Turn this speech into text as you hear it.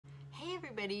Hey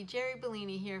everybody, Jeri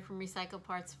Bellini here from Recycle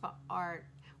Parts for Art.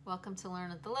 Welcome to Learn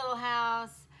at the Little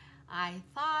House. I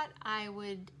thought I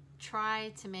would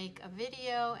try to make a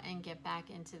video and get back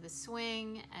into the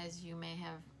swing. As you may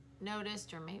have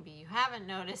noticed, or maybe you haven't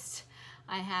noticed,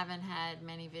 I haven't had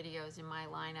many videos in my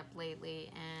lineup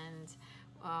lately, and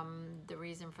the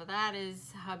reason for that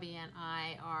is hubby and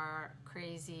I are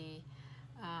crazy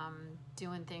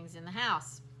doing things in the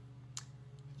house.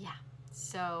 Yeah.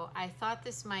 So I thought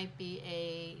this might be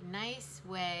a nice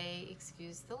way,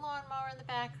 excuse the lawnmower in the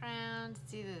background,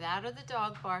 it's either that or the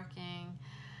dog barking.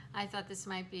 I thought this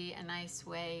might be a nice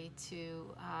way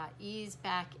to ease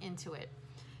back into it.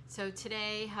 So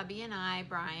today, hubby and I,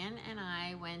 Brian and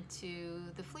I, went to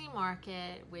the flea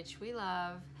market, which we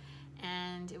love,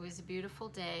 and it was a beautiful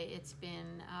day. It's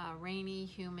been rainy,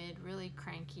 humid, really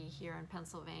cranky here in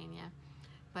Pennsylvania.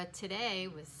 But today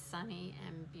was sunny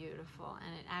and beautiful,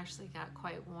 and it actually got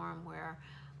quite warm where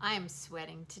I am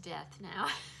sweating to death now.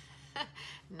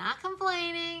 Not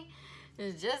complaining,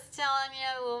 just telling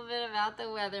you a little bit about the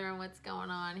weather and what's going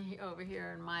on over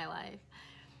here in my life.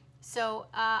 So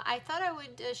I thought I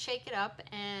would shake it up,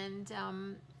 and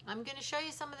I'm going to show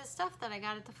you some of the stuff that I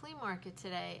got at the flea market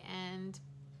today. And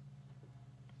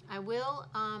I will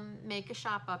make a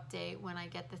shop update when I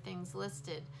get the things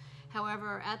listed.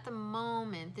 However, at the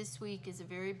moment, this week is a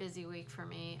very busy week for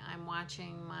me. I'm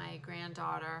watching my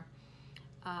granddaughter,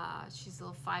 she's a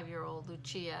little 5-year-old,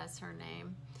 Lucia is her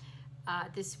name,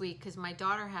 this week, because my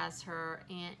daughter has her,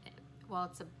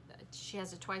 she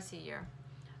has it twice a year,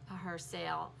 her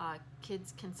sale,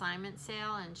 kids consignment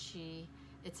sale, and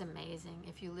it's amazing.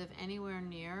 If you live anywhere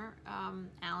near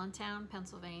Allentown,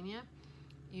 Pennsylvania,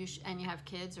 and you have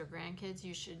kids or grandkids,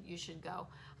 you should go.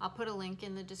 I'll put a link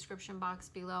in the description box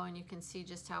below, and you can see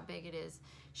just how big it is.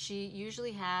 She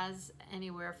usually has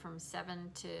anywhere from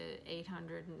 700 to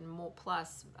 800 and more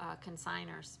plus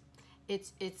consigners.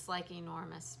 It's like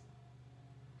enormous.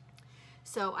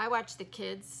 So I watch the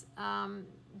kids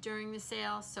during the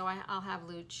sale, so I'll have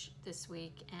Luch this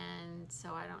week, and so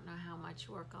I don't know how much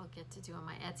work I'll get to do in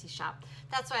my Etsy shop.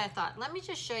 That's why I thought, let me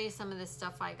just show you some of the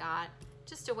stuff I got,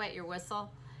 just to wet your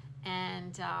whistle,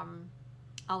 and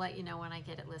I'll let you know when I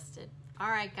get it listed. All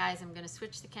right, guys, I'm going to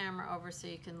switch the camera over so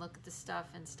you can look at the stuff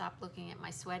and stop looking at my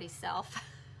sweaty self.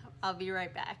 I'll be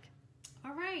right back.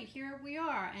 All right, here we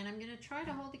are, and I'm going to try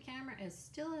to hold the camera as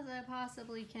still as I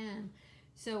possibly can.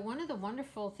 So one of the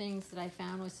wonderful things that I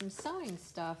found was some sewing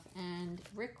stuff and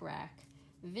rickrack,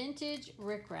 vintage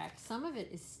rickrack. Some of it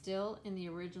is still in the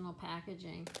original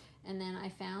packaging, and then I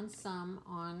found some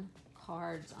on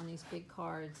cards, on these big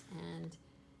cards, and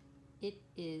it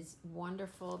is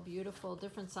wonderful, beautiful,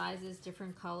 different sizes,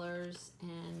 different colors,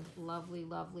 and lovely,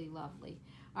 lovely, lovely.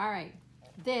 All right,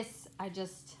 this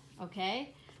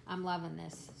okay, I'm loving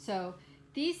this. So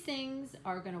these things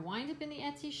are going to wind up in the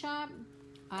Etsy shop.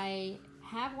 I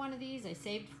have one of these. I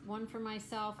saved one for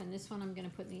myself, and this one I'm going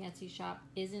to put in the Etsy shop.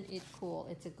 Isn't it cool?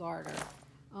 It's a garter.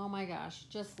 Oh my gosh,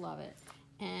 just love it.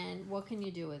 And what can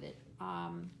you do with it?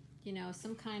 You know,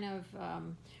 some kind of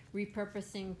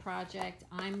repurposing project.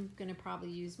 I'm going to probably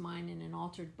use mine in an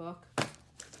altered book,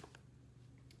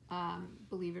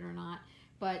 believe it or not,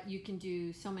 but you can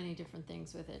do so many different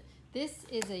things with it. This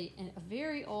is a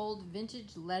very old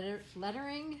vintage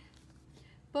lettering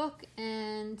book,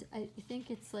 and I think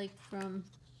it's like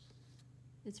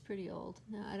it's pretty old.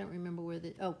 No, I don't remember where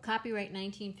copyright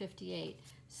 1958.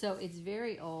 So it's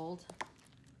very old,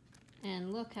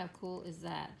 and look how cool is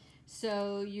that.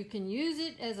 So you can use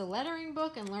it as a lettering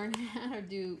book and learn how to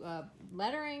do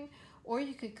lettering, or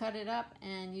you could cut it up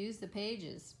and use the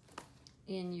pages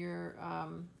in your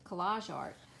collage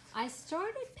art. I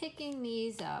started picking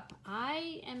these up.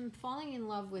 I am falling in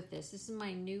love with this. This is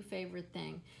my new favorite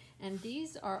thing. And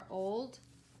these are old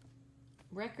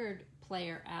record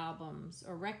player albums,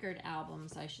 or record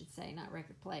albums, I should say, not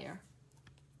record player.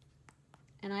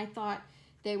 And I thought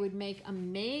they would make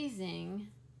amazing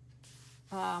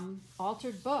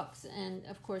altered books, and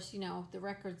of course, you know, the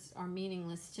records are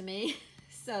meaningless to me,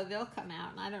 so they'll come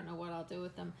out and I don't know what I'll do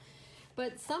with them,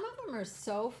 but some of them are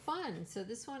so fun. So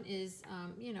this one is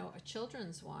you know, a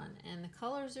children's one, and the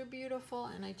colors are beautiful,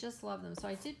 and I just love them. So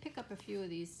I did pick up a few of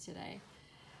these today.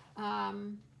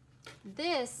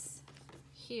 This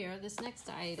here, this next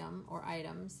item or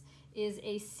items, is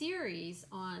a series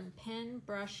on pen,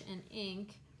 brush, and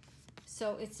ink.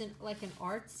 So it's like an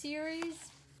art series,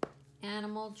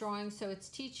 animal drawing. So it's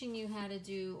teaching you how to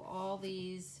do all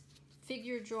these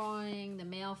figure drawing, the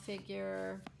male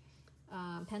figure,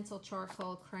 pencil,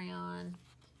 charcoal, crayon,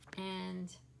 and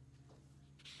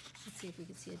let's see if we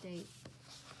can see a date.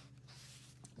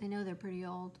 I know they're pretty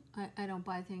old. I don't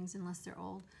buy things unless they're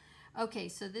old. Okay,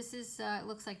 so this is, it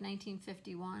looks like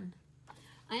 1951.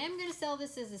 I am going to sell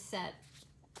this as a set.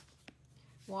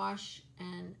 Wash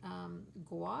and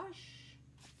gouache.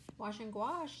 Wash and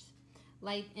gouache.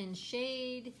 Light and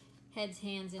shade. Heads,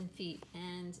 hands, and feet.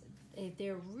 And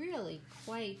they're really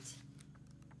quite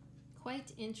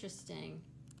interesting.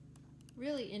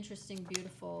 Really interesting,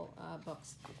 beautiful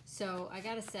books. So I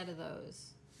got a set of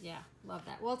those. Yeah, love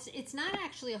that. Well, it's not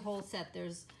actually a whole set.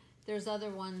 There's other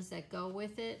ones that go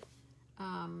with it,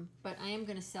 but I am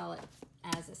going to sell it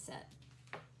as a set.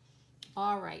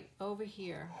 All right, over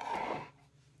here.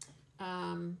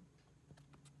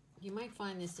 You might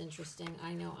find this interesting.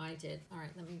 I know I did. All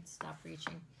right, let me stop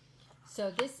reaching.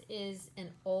 So this is an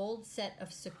old set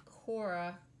of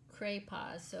Sakura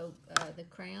Crayons. So the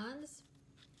crayons.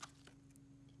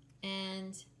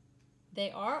 And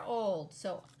they are old.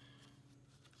 So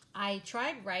I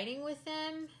tried writing with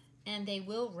them, and they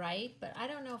will write, but I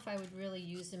don't know if I would really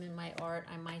use them in my art.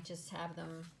 I might just have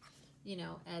them, you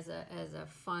know, as a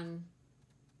fun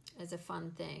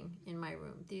thing in my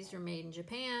room. These are made in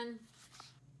Japan,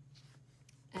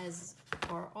 as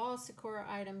are all Sakura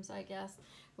items, I guess.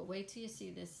 But wait till you see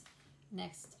this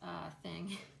next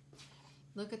thing.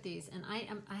 Look at these, and I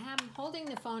am holding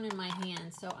the phone in my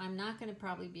hand, so I'm not going to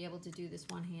probably be able to do this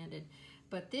one-handed.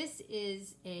 But this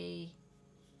is a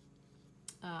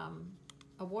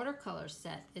watercolor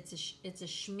set. It's a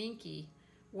Schminky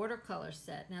watercolor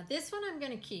set. Now this one I'm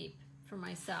going to keep for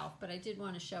myself, but I did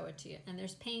want to show it to you. And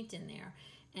there's paint in there.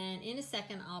 And in a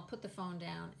second, I'll put the phone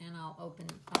down and I'll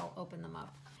open them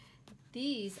up.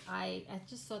 These, I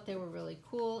just thought they were really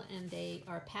cool, and they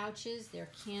are pouches. They're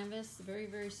canvas, very,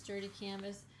 very sturdy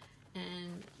canvas,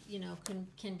 and you know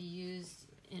can be used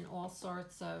in all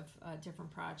sorts of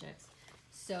different projects.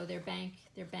 So they're bank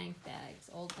bags,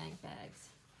 old bank bags.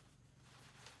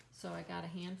 So I got a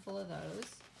handful of those.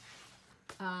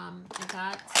 I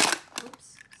got,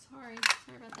 oops, sorry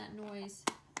about that noise.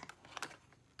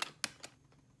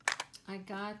 I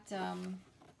got a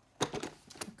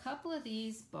couple of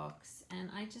these books, and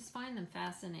I just find them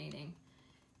fascinating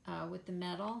with the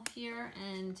metal here,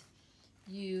 and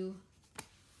you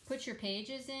put your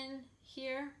pages in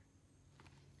here,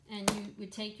 and you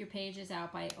would take your pages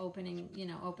out by opening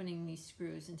these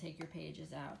screws and take your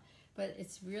pages out. But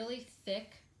it's really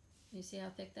thick. You see how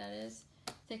thick that is?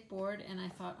 Thick board, and I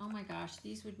thought, oh my gosh,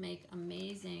 these would make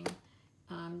amazing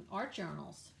art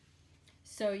journals.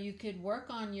 So you could work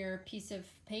on your piece of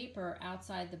paper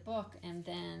outside the book, and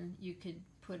then you could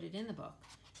put it in the book,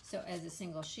 so as a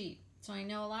single sheet. So I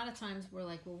know a lot of times we're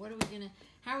like, well,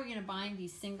 how are we gonna bind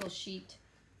these single sheet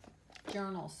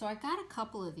journals? So I got a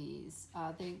couple of these.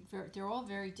 They're all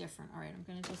very different. All right, I'm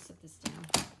gonna just set this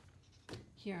down.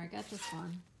 Here, I got this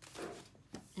one,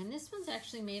 and this one's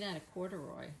actually made out of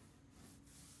corduroy,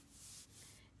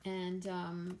 and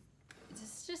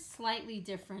it's just slightly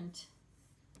different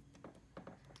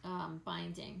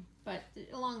binding, but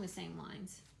along the same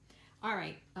lines. All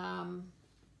right, I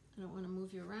don't want to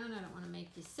move you around. I don't want to make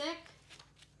you sick.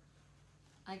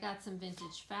 I got some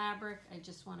vintage fabric. I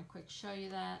just want to quick show you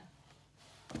that.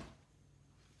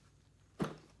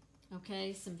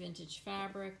 Okay, some vintage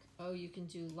fabric. Oh, you can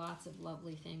do lots of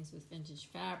lovely things with vintage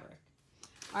fabric.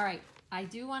 All right, I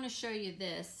do want to show you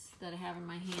this that I have in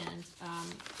my hand.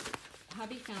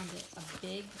 Hubby found a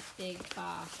big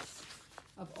box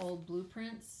of old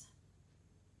blueprints,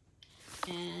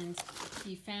 and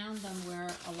he found them where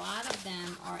a lot of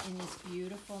them are in this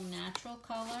beautiful natural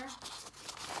color,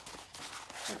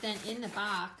 but then in the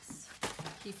box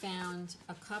he found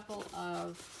a couple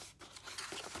of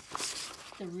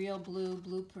the real blue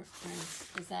blueprints.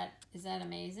 Is that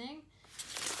amazing?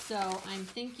 So I'm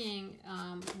thinking,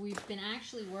 we've been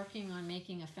actually working on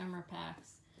making ephemera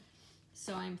packs,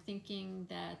 so I'm thinking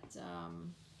that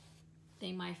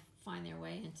they might find their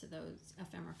way into those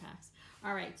ephemera packs.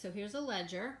 All right, so here's a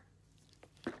ledger,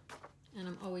 and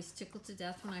I'm always tickled to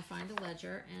death when I find a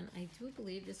ledger, and I do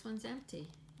believe this one's empty.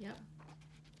 Yep,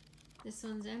 this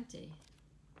one's empty.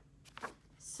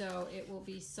 So it will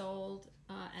be sold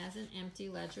as an empty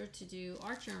ledger to do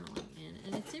art journaling in,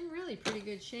 and it's in really pretty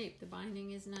good shape. The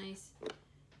binding is nice,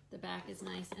 the back is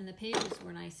nice, and the pages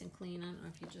were nice and clean. I don't know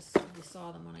if you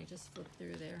saw them when I just flipped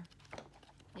through there.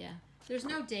 Yeah, there's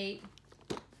no date.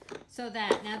 So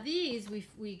now these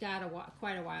we got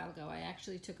quite a while ago. I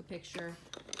actually took a picture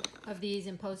of these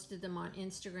and posted them on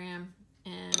Instagram,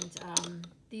 and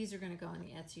these are going to go in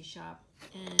the Etsy shop,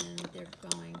 and they're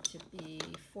going to be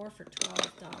 4 for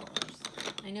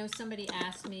 $12. I know somebody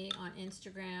asked me on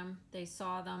Instagram, they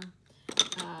saw them,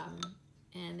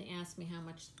 and they asked me how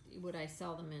much would I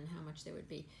sell them and how much they would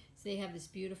be. So they have this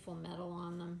beautiful metal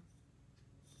on them,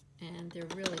 and they're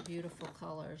really beautiful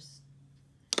colors.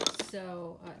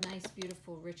 So nice,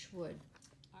 beautiful, rich wood.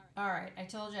 All right, I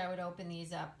told you I would open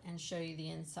these up and show you the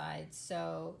inside.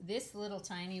 So this little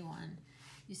tiny one,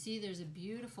 you see there's a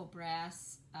beautiful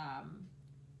brass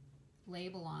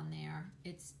label on there.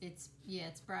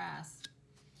 It's brass,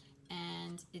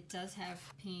 and it does have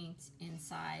paint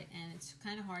inside, and it's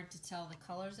kind of hard to tell the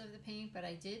colors of the paint, but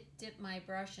I did dip my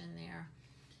brush in there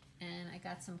and I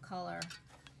got some color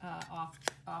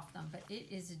off them. But it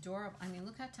is adorable. I mean,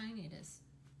 look how tiny it is.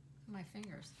 Look at my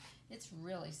fingers. It's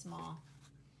really small.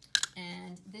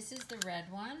 And this is the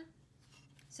red one.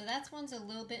 So that's one's a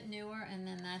little bit newer, and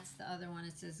then that's the other one.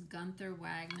 It says Gunther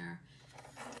Wagner.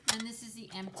 And this is the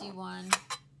empty one.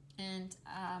 And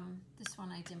this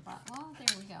one I didn't buy. Well,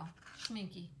 there we go.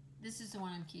 Schminky. This is the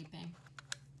one I'm keeping.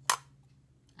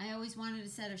 I always wanted a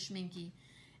set of Schminky,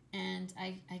 and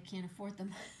I can't afford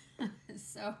them.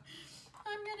 So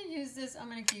I'm going to use this. I'm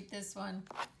going to keep this one.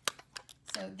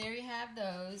 So there you have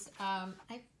those.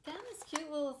 I found this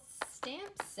cute little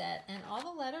stamp set, and all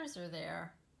the letters are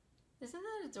there. Isn't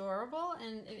that adorable?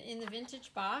 And in the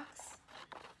vintage box,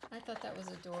 I thought that was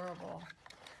adorable.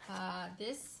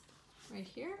 This right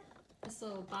here, this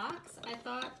little box, I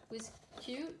thought was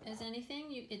cute as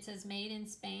anything. It says made in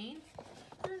Spain.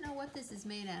 I don't know what this is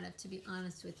made out of, to be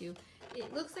honest with you.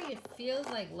 It looks like it feels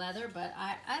like leather, but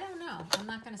I don't know. I'm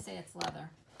not going to say it's leather.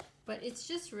 But it's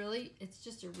just a really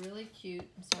cute,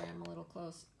 I'm sorry, I'm a little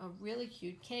close, a really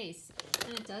cute case.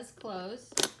 And it does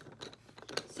close,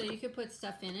 so you could put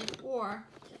stuff in it. Or,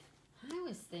 I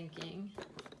was thinking,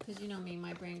 because you know me,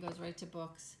 my brain goes right to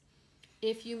books.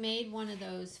 If you made one of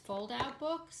those fold-out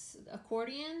books,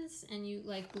 accordions, and you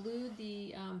like glued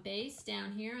the base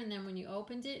down here, and then when you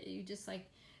opened it, you just like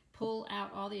pull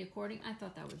out all the accordion. I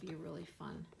thought that would be a really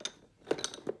fun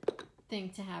thing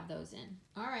to have those in.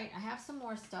 All right, I have some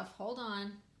more stuff. Hold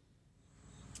on.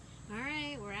 All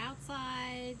right, we're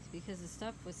outside because the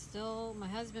stuff was still, my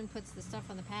husband puts the stuff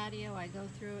on the patio, I go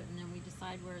through it, and then we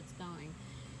decide where it's going.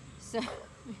 So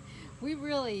we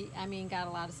really, I mean, got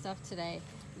a lot of stuff today.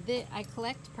 I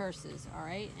collect purses, all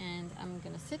right, and I'm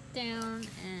gonna sit down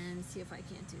and see if I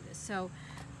can't do this. So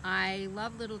I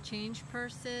love little change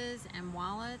purses and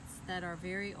wallets that are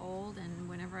very old, and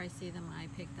whenever I see them, I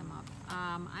pick them up.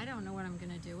 I don't know what I'm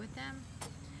gonna do with them,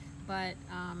 but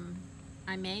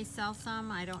I may sell some,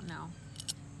 I don't know.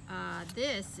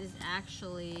 This is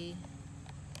actually,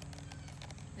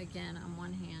 again, I'm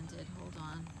one-handed, hold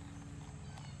on.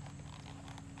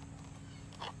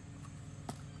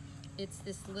 It's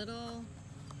this little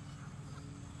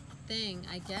thing,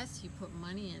 I guess you put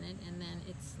money in it, and then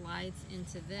it slides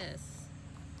into this.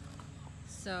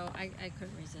 So I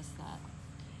couldn't resist that.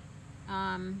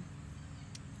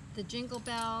 The jingle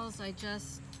bells, I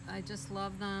just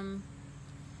love them.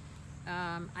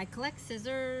 I collect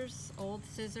scissors, old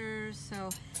scissors, so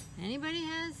anybody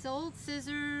has old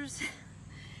scissors,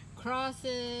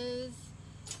 crosses,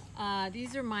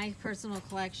 these are my personal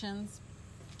collections.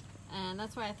 And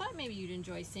that's why I thought maybe you'd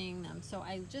enjoy seeing them. So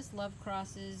I just love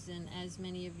crosses, and as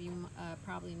many of you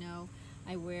probably know,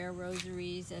 I wear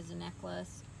rosaries as a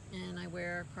necklace, and I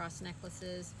wear cross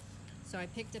necklaces. So I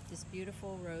picked up this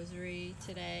beautiful rosary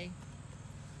today.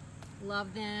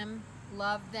 Love them,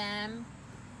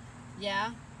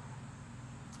 yeah.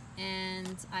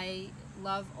 And I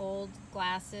love old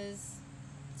glasses,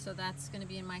 so that's going to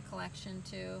be in my collection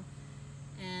too.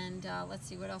 And let's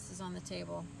see what else is on the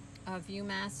table.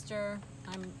 Viewmaster.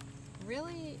 I'm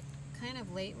really kind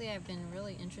of lately, I've been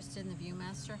really interested in the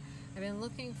Viewmaster. I've been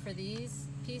looking for these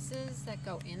pieces that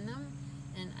go in them,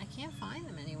 and I can't find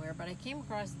them anywhere, but I came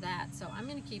across that, so I'm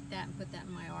going to keep that and put that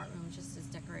in my art room just as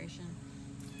decoration.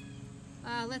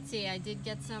 Let's see, I did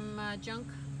get some junk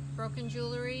broken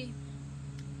jewelry.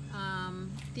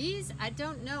 These, I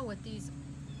don't know what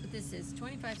this is,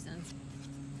 25 cents.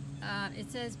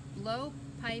 It says blow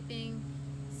piping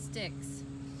sticks.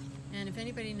 And if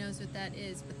anybody knows what that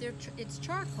is, but it's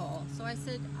charcoal. So I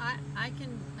said I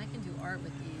can do art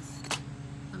with these.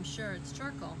 I'm sure it's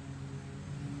charcoal.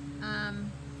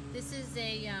 This is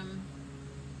a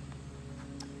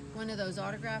one of those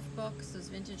autograph books, those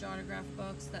vintage autograph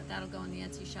books that'll go in the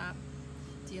Etsy shop.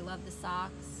 Do you love the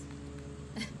socks?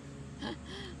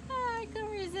 I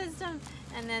couldn't resist them.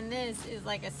 And then this is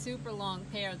like a super long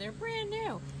pair. They're brand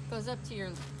new. Goes up to your,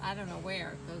 I don't know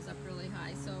where, it goes up really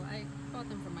high. So I bought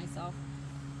them for myself.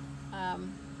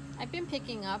 I've been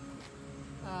picking up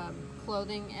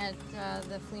clothing at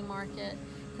the flea market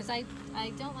because I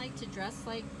don't like to dress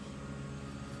like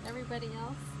everybody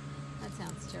else. That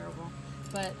sounds terrible.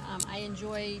 But I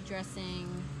enjoy dressing,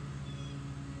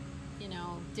 you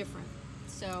know, different.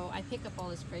 so I pick up all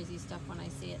this crazy stuff when I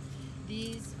see it.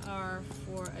 These are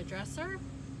for a dresser,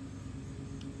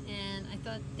 and I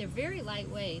thought they're very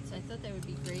lightweight, so I thought they would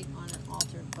be great on an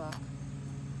altered book.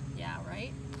 Yeah,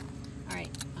 right? All right,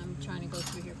 I'm trying to go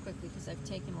through here quickly because I've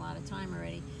taken a lot of time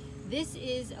already. This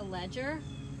is a ledger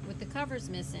with the covers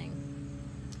missing,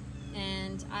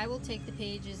 and I will take the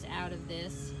pages out of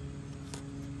this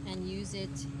and use it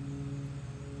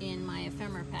in my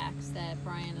ephemera packs that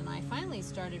Brian and I finally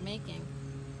started making.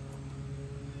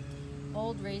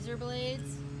 Old razor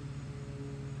blades.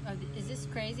 Is this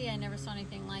crazy? I never saw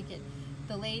anything like it.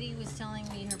 The lady was telling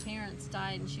me her parents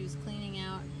died and she was cleaning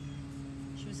out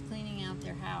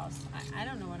their house. I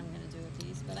don't know what I'm going to do with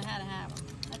these, but I had to have them.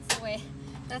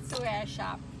 That's the way I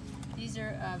shop. These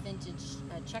are vintage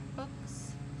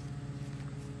checkbooks,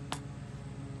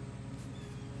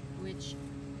 which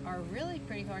are really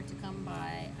pretty hard to come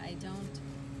by. I'm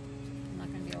not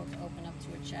going to be able to open up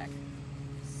to a check.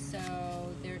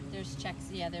 So there's checks.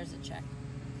 Yeah, there's a check.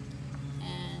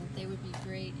 And they would be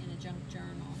great in a junk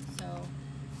journal. So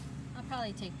I'll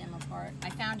probably take them apart.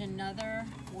 I found another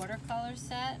watercolor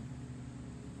set.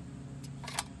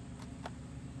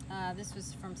 This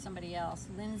was from somebody else.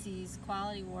 Lindsay's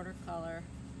Quality Watercolor.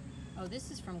 Oh,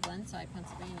 this is from Glenside,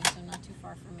 Pennsylvania, so not too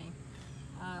far from me.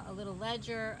 A little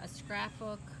ledger, a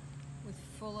scrapbook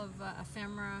full of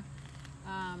ephemera.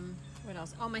 What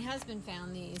else? Oh, my husband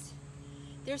found these.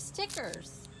 They're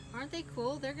stickers. Aren't they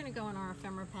cool? They're going to go in our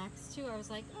ephemera packs too. I was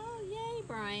like, oh, yay,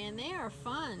 Brian. They are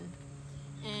fun.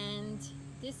 And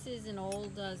this is an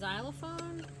old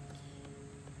xylophone.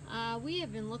 We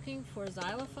have been looking for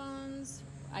xylophones.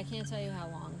 I can't tell you how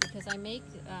long, because I make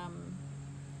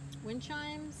wind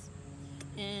chimes,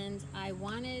 and I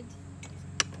wanted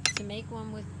to make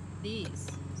one with these,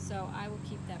 so I will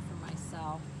keep that for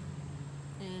myself.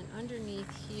 And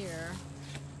underneath here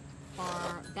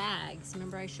are bags.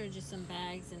 Remember I showed you some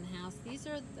bags in the house? These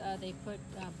are, they put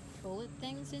bullet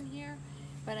things in here,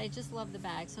 but I just love the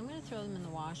bags, so I'm going to throw them in the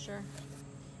washer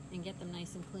and get them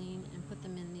nice and clean and put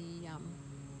them in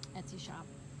the Etsy shop,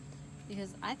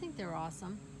 because I think they're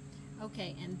awesome.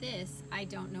 Okay, and this, I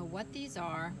don't know what these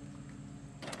are,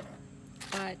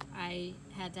 but I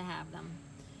had to have them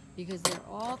because they're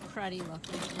all cruddy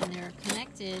looking, and they're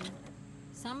connected.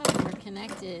 Some of them are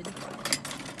connected.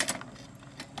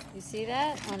 You see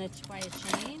that? By a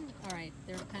chain? All right,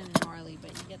 they're kind of gnarly,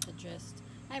 but you get the gist.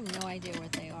 I have no idea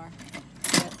what they are,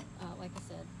 but like I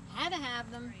said, had to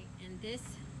have them. Right. And this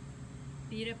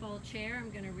beat up old chair I'm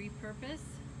going to repurpose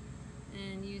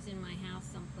and use in my house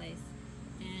someplace.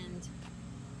 And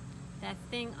that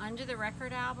thing under the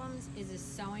record albums is a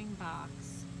sewing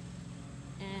box,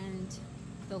 and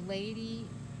the lady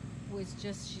was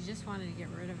she just wanted to get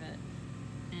rid of it,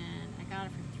 and I got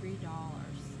it for $3.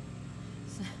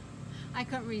 So I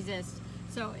couldn't resist.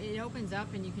 So it opens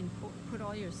up and you can put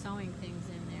all your sewing things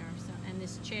in there. So, and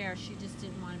this chair, she just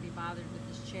didn't want to be bothered with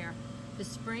this chair. The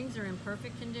springs are in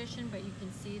perfect condition, but you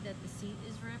can see that the seat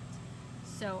is ripped.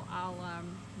 So I'll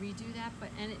redo that.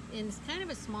 And it's kind of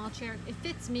a small chair. It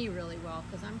fits me really well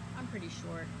because I'm pretty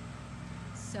short.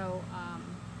 So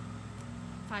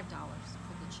 $5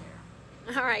 for the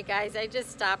chair. All right, guys, I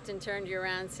just stopped and turned you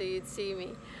around so you'd see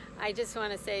me. I just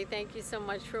want to say thank you so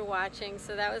much for watching.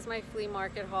 So that was my flea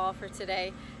market haul for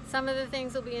today. Some of the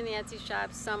things will be in the Etsy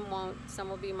shop, some won't. Some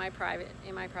will be in my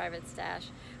private stash.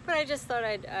 But I just thought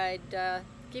I'd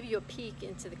give you a peek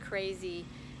into the craziness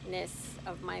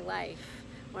of my life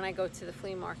when I go to the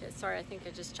flea market. Sorry, I think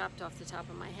I just chopped off the top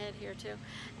of my head here too.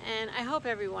 And I hope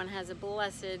everyone has a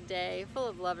blessed day full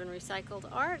of love and recycled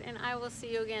art, and I will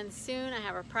see you again soon. I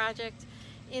have a project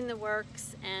in the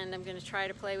works, and I'm going to try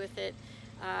to play with it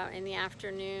in the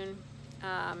afternoon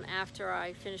after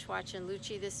I finish watching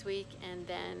Lucci this week, and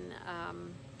then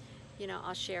you know,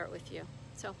 I'll share it with you.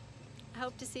 So I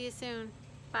hope to see you soon.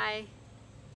 Bye.